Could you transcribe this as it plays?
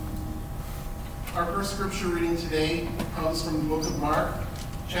Our first scripture reading today comes from the book of Mark,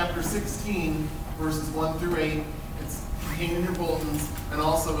 chapter 16, verses 1 through 8. It's contained in your bulletins and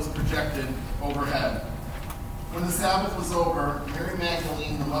also is projected overhead. When the Sabbath was over, Mary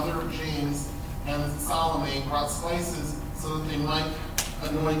Magdalene, the mother of James, and Salome brought spices so that they might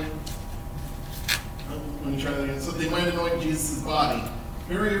anoint Jesus' body.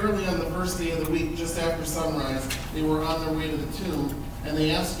 Very early on the first day of the week, just after sunrise, they were on their way to the tomb, and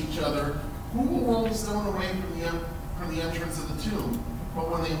they asked each other, "Who will roll the stone away from the entrance of the tomb?" But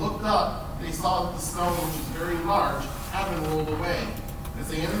when they looked up, they saw that the stone, which was very large, had been rolled away. As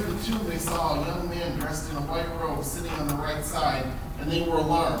they entered the tomb, they saw a young man dressed in a white robe sitting on the right side, and they were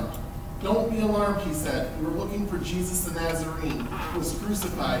alarmed. "Don't be alarmed," he said. "You are looking for Jesus the Nazarene, who was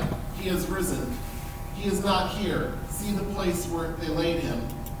crucified. He has risen. He is not here. See the place where they laid him.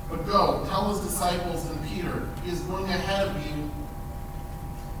 But go, tell his disciples and Peter, he is going ahead of you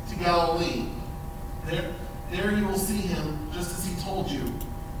to Galilee. There you will see him, just as he told you."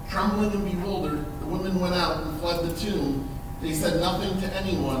 Trembling and bewildered, the women went out and fled the tomb. They said nothing to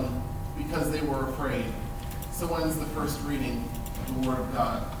anyone because they were afraid. So ends the first reading of the Word of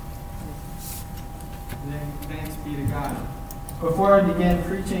God. Thanks be to God. Before I begin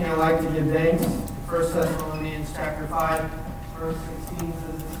preaching, I'd like to give thanks. 1 Thessalonians chapter 5, verse 16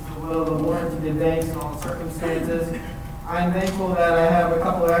 says, "This is the will of the Lord to give thanks in all circumstances." I'm thankful that I have a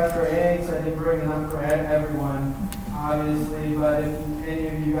couple extra eggs. I didn't bring enough for everyone, obviously, but if any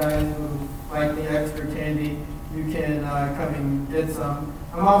of you guys would like the extra candy, you can come and get some.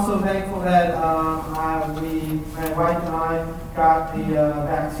 I'm also thankful that my wife and I got the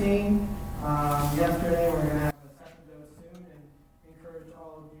vaccine yesterday. We're going to have a second dose soon and encourage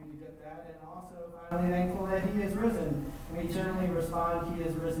all of you to get that. And also finally thankful that he is risen. We generally respond, "He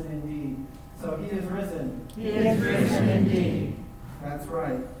is risen indeed." So he is risen. He is risen indeed. That's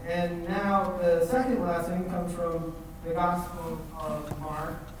right. And now the second lesson comes from the Gospel of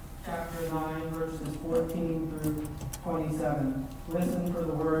Mark, chapter 9, verses 14 through 27. Listen for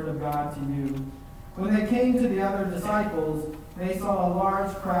the word of God to you. When they came to the other disciples, they saw a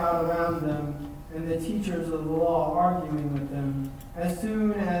large crowd around them and the teachers of the law arguing with them. As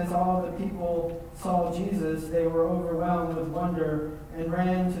soon as all the people saw Jesus, they were overwhelmed with wonder and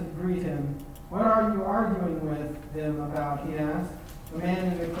ran to greet him. "What are you arguing with them about?" he asked. The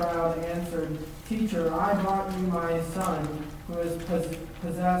man in the crowd answered, "Teacher, I brought you my son, who is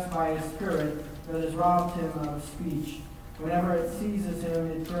possessed by a spirit that has robbed him of speech. Whenever it seizes him,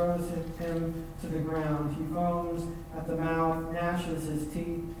 it throws him to the ground. He foams at the mouth, gnashes his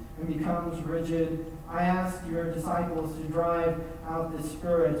teeth, and becomes rigid. I asked your disciples to drive out this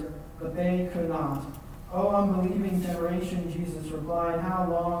spirit, but they could not." "O unbelieving generation," Jesus replied, "how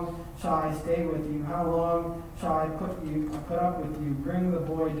long shall I stay with you? How long shall I put up with you? Bring the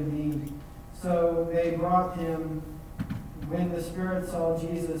boy to me." So they brought him. When the spirit saw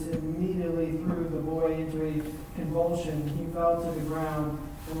Jesus, it immediately threw the boy into a convulsion. He fell to the ground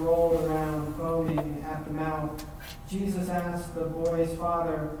and rolled around, foaming at the mouth. Jesus asked the boy's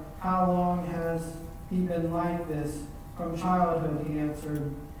father, "How long has he been like this?" "From childhood," he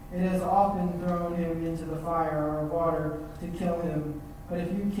answered. "It has often thrown him into the fire or water to kill him. But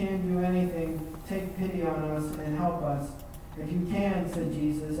if you can do anything, take pity on us and help us." "If you can," said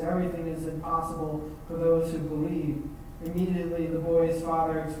Jesus, "everything is impossible for those who believe." Immediately the boy's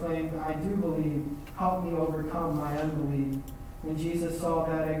father exclaimed, "I do believe. Help me overcome my unbelief." When Jesus saw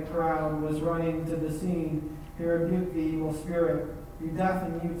that a crowd was running to the scene, he rebuked the evil spirit. "You deaf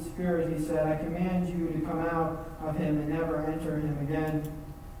and mute spirit," he said, "I command you to come out of him and never enter him again."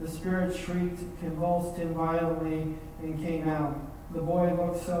 The spirit shrieked, convulsed him violently, and came out. The boy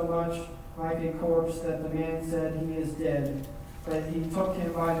looked so much like a corpse that the man said, "He is dead." But he took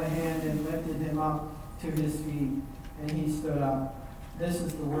him by the hand and lifted him up to his feet, and he stood up. This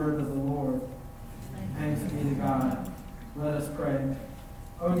is the word of the Lord. Thanks be to God. Let us pray.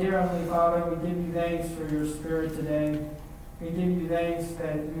 Oh, dear Heavenly Father, we give you thanks for your Spirit today. We give you thanks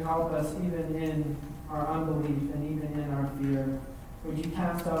that you help us even in our unbelief and even in our fear. Would you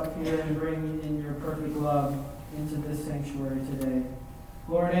cast out fear and bring in your perfect love into this sanctuary today?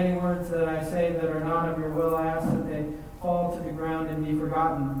 Lord, any words that I say that are not of your will, I ask that they fall to the ground and be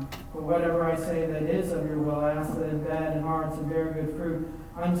forgotten. But whatever I say that is of your will, I ask that it bed in hearts and bear good fruit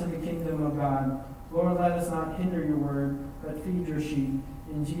unto the kingdom of God. Lord, let us not hinder your word, but feed your sheep.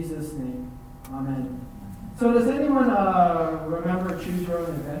 In Jesus' name, amen. So does anyone remember Choose Your Own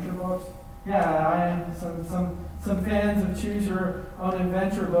Adventure books? Yeah, I am some fans of Choose Your Own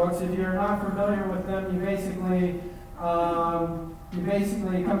Adventure books. If you're not familiar with them, you basically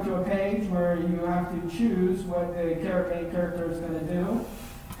come to a page where you have to choose what the main character is going to do.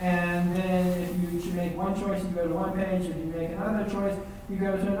 And then if you one choice, you go to one page. If you make another choice, you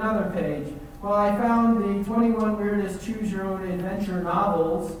go to another page. Well, I found the 21 Weirdest Choose Your Own Adventure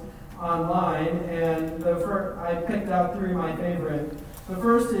novels online, and I picked out 3 of my favorite. The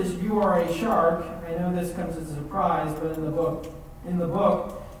first is You Are a Shark. I know this comes as a surprise, but in the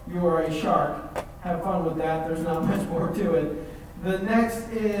book, You Are a Shark. Have fun with that. There's not much more to it. The next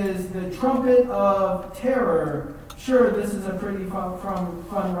is The Trumpet of Terror. Sure, this is a pretty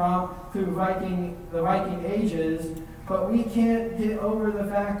fun romp through the Viking ages, but we can't get over the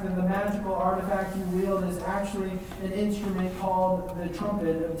fact that the magical artifact you wield is actually an instrument called the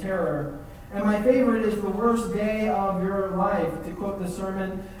Trumpet of Terror. And my favorite is The Worst Day of Your Life, to quote the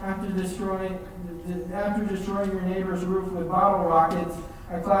sermon, after destroying your neighbor's roof with bottle rockets,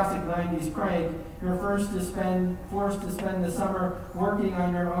 a classic 90s prank. You're forced to spend the summer working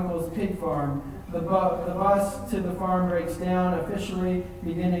on your uncle's pig farm. The bus to the farm breaks down, officially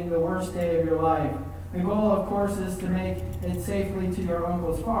beginning the worst day of your life. The goal, of course, is to make it safely to your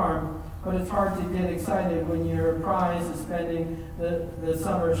uncle's farm, but it's hard to get excited when your prize is spending the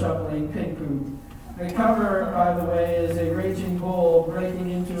summer shoveling pig poop. The cover, by the way, is a raging bull breaking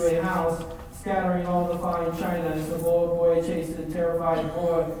into a house, scattering all the fine china as the bull chased a terrified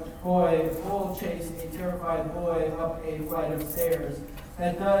boy up a flight of stairs.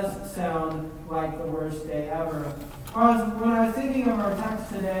 That does sound like the worst day ever. When I was thinking of our text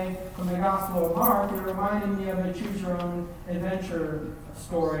today from the Gospel of Mark, it reminded me of a Choose Your Own Adventure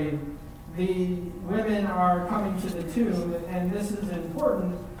story. The women are coming to the tomb, and this is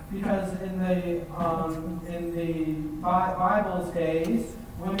important because in the Bible's days,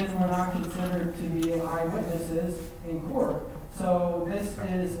 women were not considered to be eyewitnesses in court. So this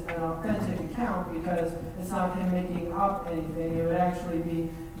is an authentic account because it's not him making up anything. It would actually be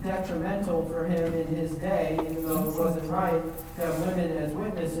detrimental for him in his day, even though it wasn't right to have women as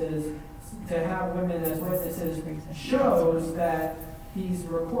witnesses. To have women as witnesses shows that he's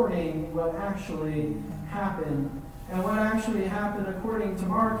recording what actually happened. And what actually happened, according to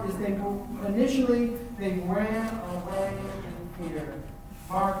Mark, is they ran away in fear.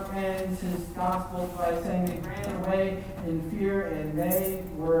 Mark ends his gospel by saying they ran away in fear and they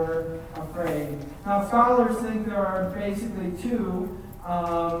were afraid. Now, scholars think there are basically 2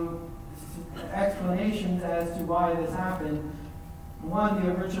 explanations as to why this happened. 1,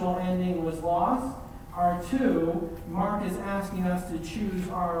 the original ending was lost. Or 2, Mark is asking us to choose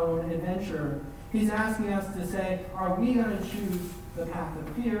our own adventure. He's asking us to say, are we going to choose the path of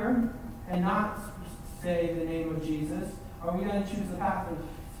fear and not say the name of Jesus? Are we going to choose the path of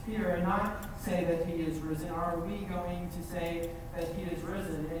fear and not say that he is risen? Are we going to say that he is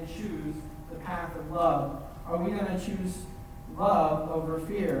risen and choose the path of love? Are we going to choose love over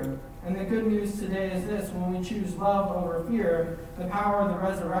fear? And the good news today is this: when we choose love over fear, the power of the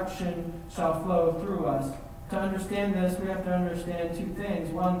resurrection shall flow through us. To understand this, we have to understand 2 things.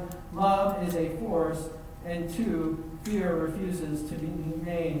 1, love is a force, and 2, fear refuses to be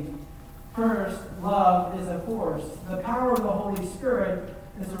named. First, love is a force. The power of the Holy Spirit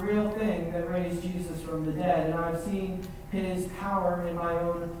is a real thing that raised Jesus from the dead, and I've seen his power in my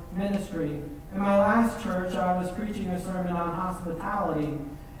own ministry. In my last church, I was preaching a sermon on hospitality,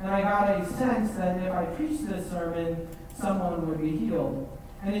 and I got a sense that if I preached this sermon, someone would be healed.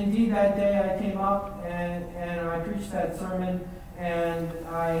 And indeed, that day I came up and I preached that sermon, and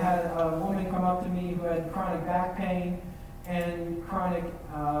I had a woman come up to me who had chronic back pain and chronic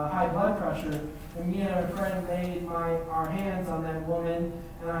high blood pressure. And me and a friend laid our hands on that woman,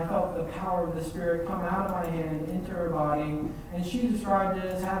 and I felt the power of the Spirit come out of my hand into her body. And she described it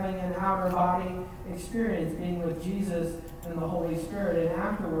as having an outer body experience, being with Jesus and the Holy Spirit. And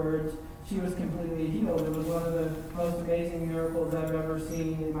afterwards, she was completely healed. It was one of the most amazing miracles I've ever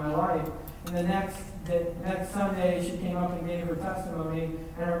seen in my life. And the next Sunday, she came up and gave her testimony,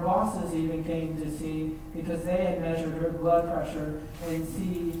 and her bosses even came to see because they had measured her blood pressure and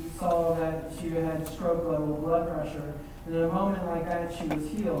saw that she had stroke-level blood pressure. And in a moment like that, she was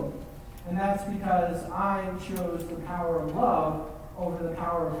healed. And that's because I chose the power of love over the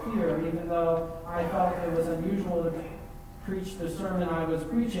power of fear, even though I felt it was unusual to preach the sermon I was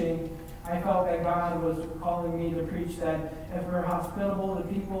preaching. I felt that God was calling me to preach that if we're hospitable to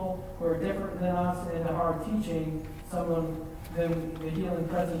people who are different than us and to hard teaching, then the healing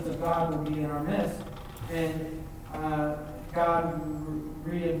presence of God will be in our midst. And God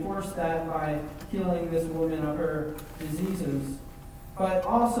reinforced that by healing this woman of her diseases. But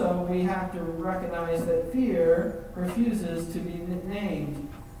also, we have to recognize that fear refuses to be named.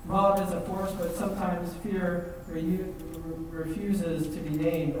 Love is a force, but sometimes fear refuses to be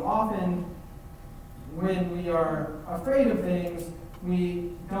named. Often, when we are afraid of things,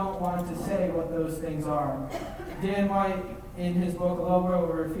 we don't want to say what those things are. Dan White, in his book Love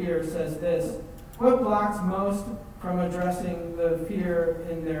Over Fear, says this: what blocks most from addressing the fear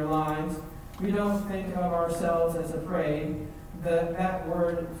in their lives? We don't think of ourselves as afraid. That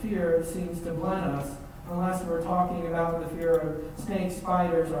word fear seems to blunt us, unless we're talking about the fear of snakes,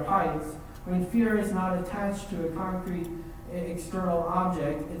 spiders, or heights. When fear is not attached to a concrete external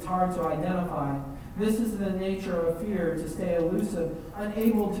object, it's hard to identify. This is the nature of fear, to stay elusive,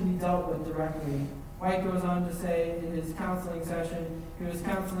 unable to be dealt with directly. White goes on to say in his counseling session, he was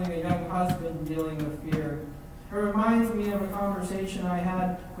counseling a young husband dealing with fear. It reminds me of a conversation I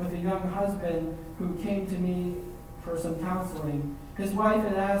had with a young husband who came to me for some counseling. His wife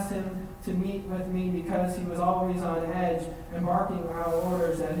had asked him to meet with me because he was always on edge and barking out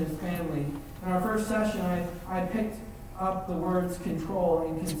orders at his family. In our first session, I picked up the words control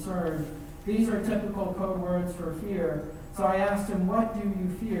and concern. These are typical code words for fear. So I asked him, what do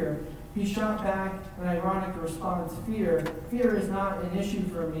you fear? He shot back an ironic response: fear. Fear is not an issue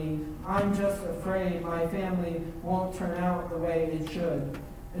for me. I'm just afraid my family won't turn out the way it should.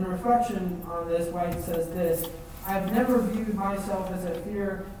 In reflection on this, White says this: I've never viewed myself as a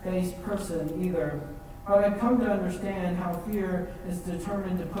fear-based person either, but I've come to understand how fear is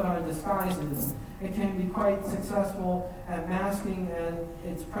determined to put on disguises. It can be quite successful at masking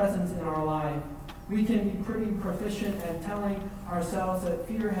its presence in our life. We can be pretty proficient at telling ourselves that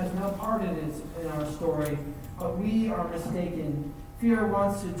fear has no part in our story, but we are mistaken. Fear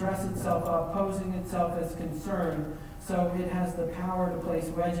wants to dress itself up, posing itself as concern, so it has the power to place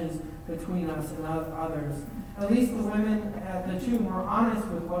wedges between us and others. At least the women at the tomb were honest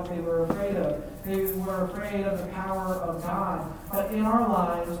with what they were afraid of. They were afraid of the power of God. But in our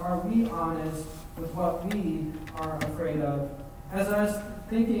lives, are we honest with what we are afraid of? As I was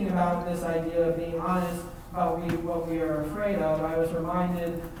thinking about this idea of being honest about what we are afraid of, I was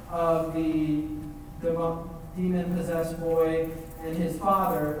reminded of the demon-possessed boy and his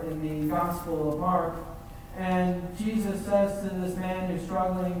father in the Gospel of Mark. And Jesus says to this man who's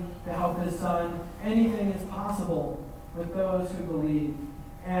struggling to help his son, anything is possible with those who believe.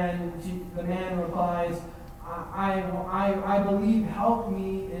 And the man replies, I believe, help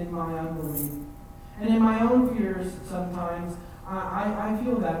me in my unbelief. And in my own fears sometimes, I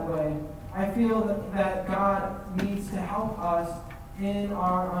feel that way. I feel that God needs to help us in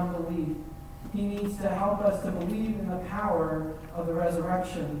our unbelief. He needs to help us to believe in the power of the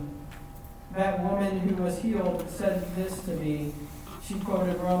resurrection. That woman who was healed said this to me. She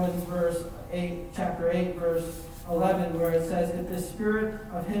quoted Romans chapter 8, verse 11, where it says, if the spirit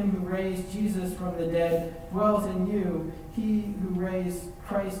of him who raised Jesus from the dead dwells in you, he who raised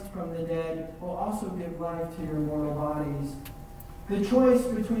Christ from the dead will also give life to your mortal bodies. The choice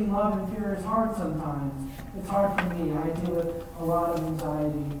between love and fear is hard sometimes. It's hard for me. I deal with a lot of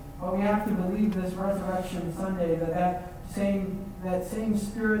anxiety. But we have to believe this Resurrection Sunday that same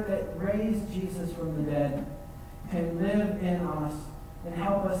spirit that raised Jesus from the dead can live in us and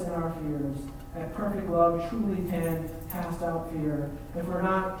help us in our fears. That perfect love truly can cast out fear. If we're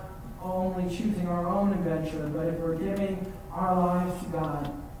not only choosing our own adventure, but if we're giving our lives to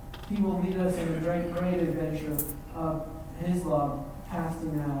God, He will lead us in the great adventure of His love,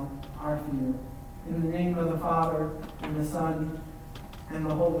 casting out our fear. In the name of the Father, and the Son, and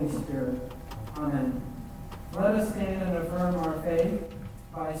the Holy Spirit. Amen. Let us stand and affirm our faith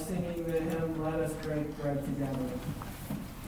by singing the hymn, Let Us Break Bread Together.